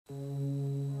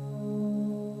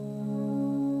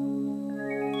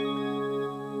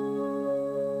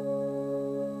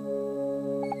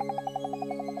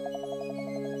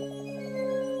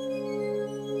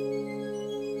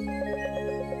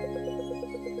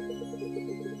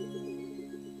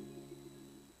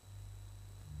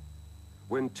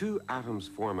When two atoms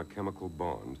form a chemical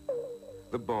bond,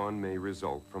 the bond may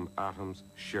result from atoms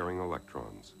sharing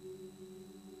electrons.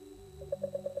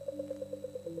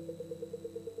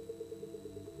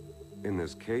 In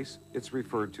this case, it's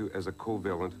referred to as a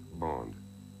covalent bond.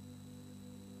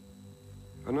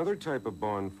 Another type of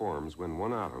bond forms when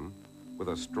one atom, with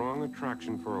a strong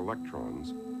attraction for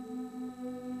electrons,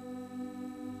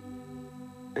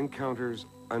 encounters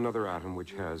another atom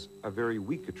which has a very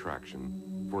weak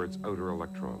attraction for its outer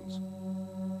electrons.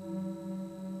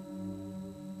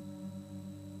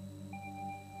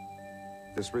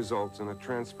 This results in a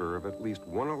transfer of at least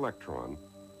one electron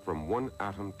from one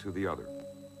atom to the other.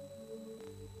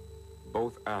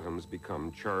 Both atoms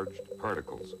become charged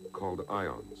particles called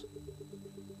ions.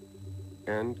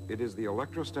 And it is the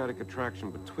electrostatic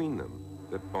attraction between them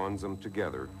that bonds them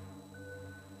together,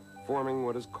 forming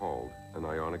what is called an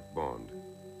ionic bond.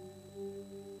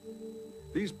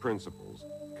 These principles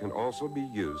can also be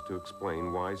used to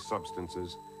explain why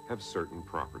substances have certain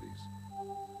properties.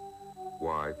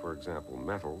 Why, for example,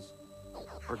 metals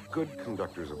are good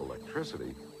conductors of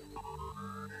electricity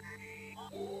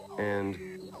and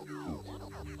heat.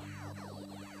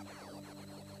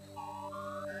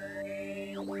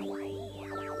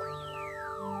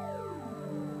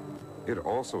 It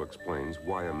also explains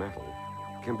why a metal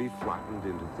can be flattened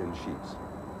into thin sheets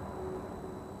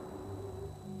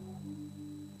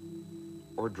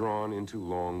or drawn into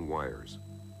long wires.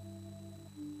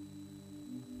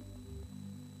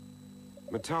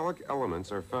 Metallic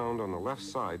elements are found on the left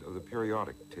side of the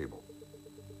periodic table.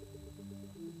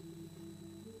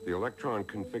 The electron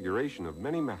configuration of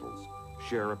many metals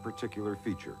share a particular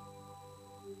feature.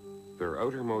 Their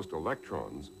outermost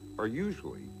electrons are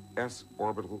usually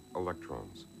s-orbital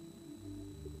electrons.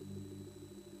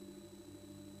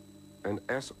 An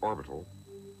s-orbital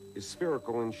is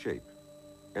spherical in shape,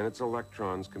 and its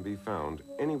electrons can be found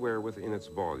anywhere within its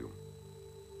volume.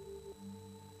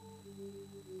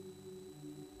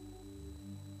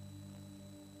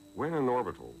 When an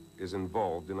orbital is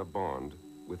involved in a bond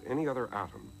with any other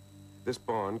atom, this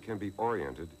bond can be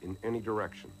oriented in any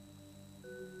direction.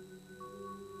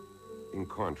 In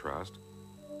contrast,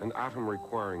 an atom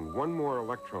requiring one more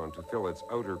electron to fill its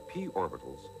outer p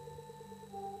orbitals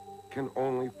can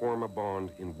only form a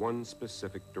bond in one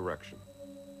specific direction.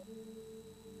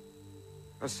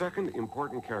 A second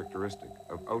important characteristic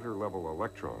of outer level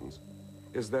electrons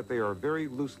is that they are very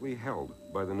loosely held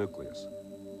by the nucleus.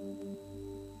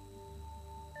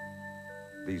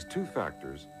 These two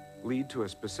factors lead to a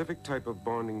specific type of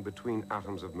bonding between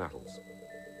atoms of metals.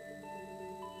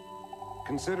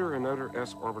 Consider an outer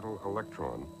s-orbital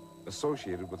electron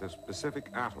associated with a specific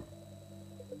atom.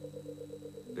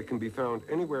 It can be found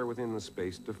anywhere within the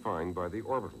space defined by the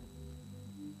orbital.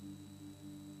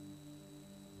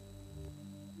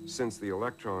 Since the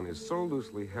electron is so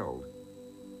loosely held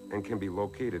and can be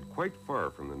located quite far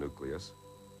from the nucleus,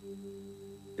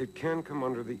 it can come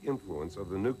under the influence of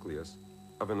the nucleus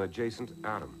of an adjacent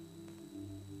atom.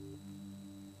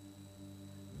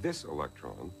 This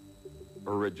electron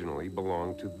originally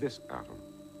belonged to this atom,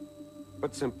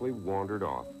 but simply wandered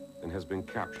off and has been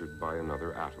captured by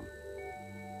another atom,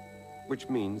 which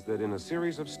means that in a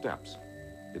series of steps,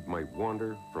 it might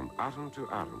wander from atom to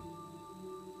atom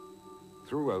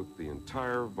throughout the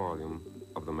entire volume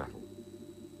of the metal.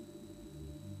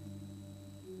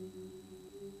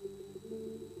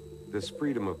 This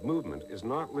freedom of movement is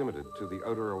not limited to the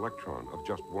outer electron of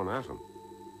just one atom.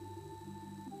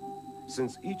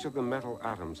 Since each of the metal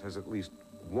atoms has at least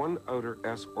one outer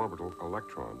s-orbital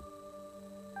electron,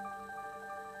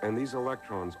 and these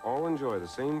electrons all enjoy the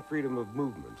same freedom of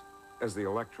movement as the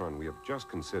electron we have just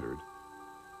considered,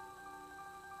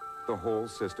 the whole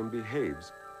system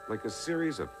behaves like a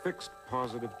series of fixed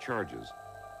positive charges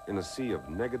in a sea of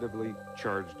negatively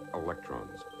charged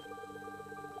electrons.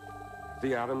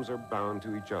 The atoms are bound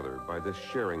to each other by this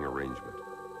sharing arrangement,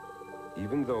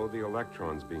 even though the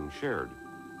electrons being shared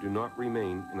do not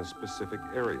remain in a specific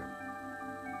area.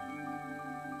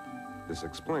 This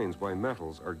explains why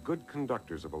metals are good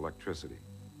conductors of electricity.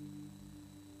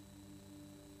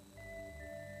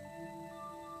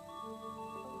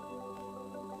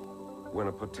 When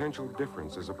a potential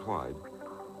difference is applied,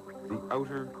 the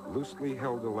outer, loosely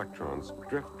held electrons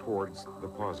drift towards the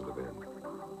positive end.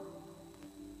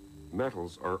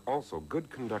 Metals are also good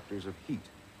conductors of heat.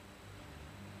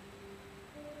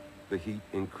 The heat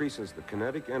increases the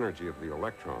kinetic energy of the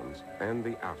electrons and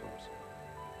the atoms.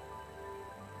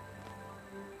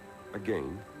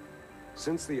 Again,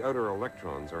 since the outer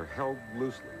electrons are held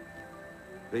loosely,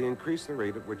 they increase the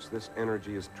rate at which this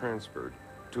energy is transferred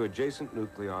to adjacent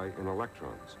nuclei in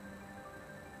electrons.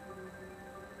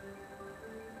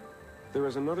 There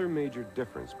is another major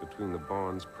difference between the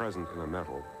bonds present in a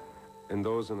metal and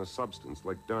those in a substance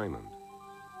like diamond.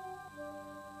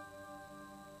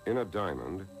 In a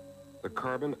diamond, the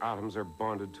carbon atoms are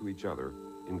bonded to each other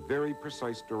in very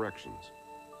precise directions.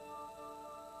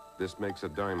 This makes a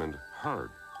diamond hard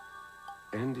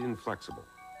and inflexible.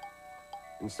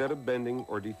 Instead of bending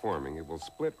or deforming, it will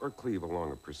split or cleave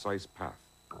along a precise path.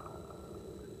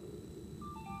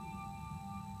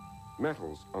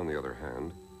 Metals, on the other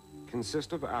hand,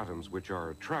 consist of atoms which are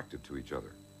attracted to each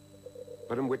other,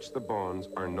 but in which the bonds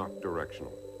are not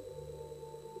directional.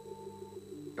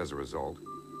 As a result,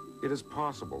 it is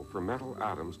possible for metal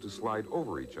atoms to slide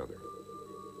over each other.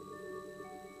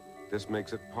 This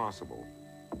makes it possible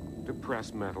to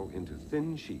press metal into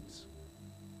thin sheets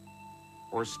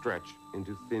or stretch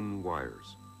into thin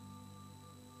wires.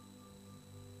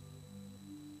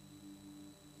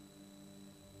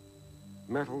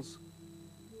 Metals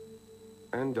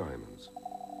and diamonds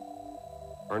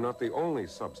are not the only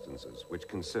substances which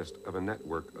consist of a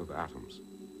network of atoms.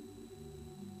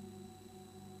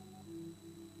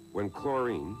 When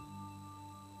chlorine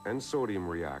and sodium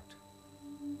react,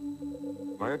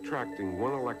 by attracting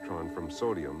one electron from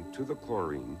sodium to the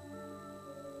chlorine,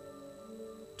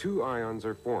 two ions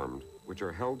are formed which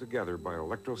are held together by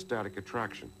electrostatic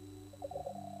attraction.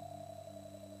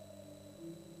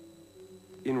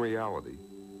 In reality,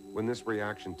 when this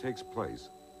reaction takes place,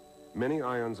 many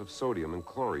ions of sodium and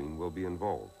chlorine will be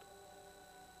involved.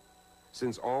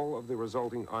 Since all of the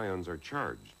resulting ions are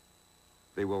charged,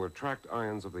 they will attract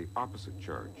ions of the opposite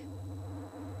charge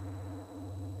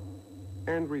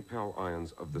and repel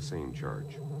ions of the same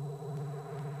charge.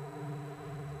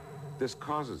 This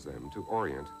causes them to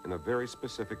orient in a very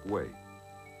specific way.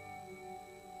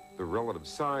 The relative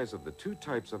size of the two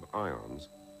types of ions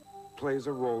plays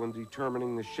a role in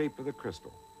determining the shape of the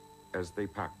crystal as they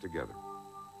pack together.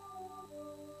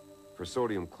 For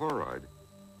sodium chloride,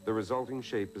 the resulting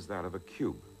shape is that of a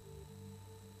cube,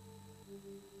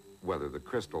 whether the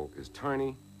crystal is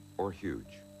tiny or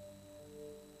huge.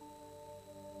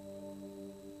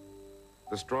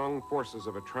 The strong forces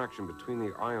of attraction between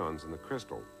the ions in the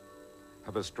crystal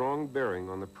have a strong bearing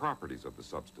on the properties of the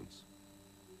substance.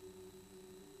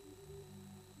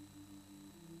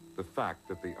 The fact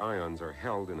that the ions are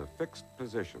held in a fixed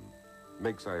position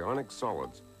makes ionic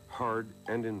solids hard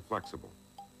and inflexible.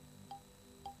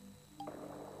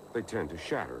 They tend to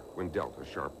shatter when dealt a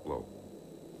sharp blow.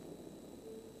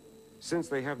 Since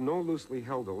they have no loosely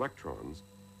held electrons,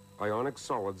 ionic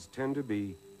solids tend to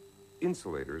be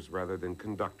insulators rather than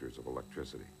conductors of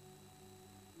electricity.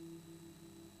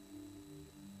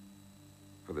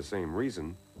 For the same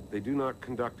reason, they do not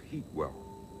conduct heat well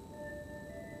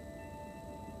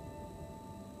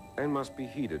and must be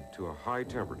heated to a high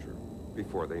temperature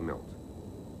before they melt.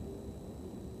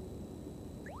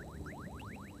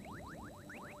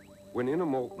 When in a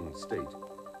molten state,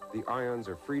 the ions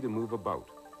are free to move about,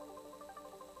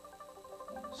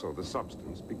 so the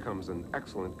substance becomes an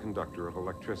excellent conductor of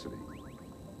electricity.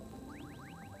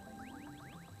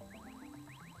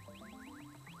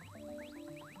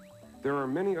 There are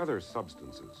many other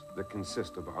substances that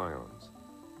consist of ions.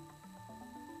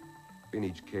 In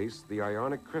each case, the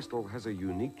ionic crystal has a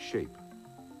unique shape,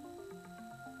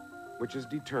 which is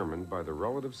determined by the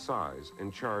relative size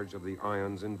and charge of the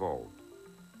ions involved.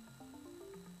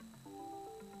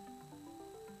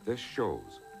 This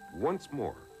shows, once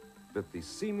more, that the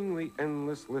seemingly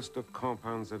endless list of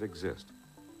compounds that exist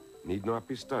need not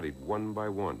be studied one by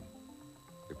one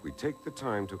if we take the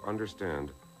time to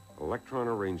understand electron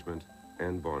arrangement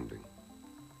and bonding.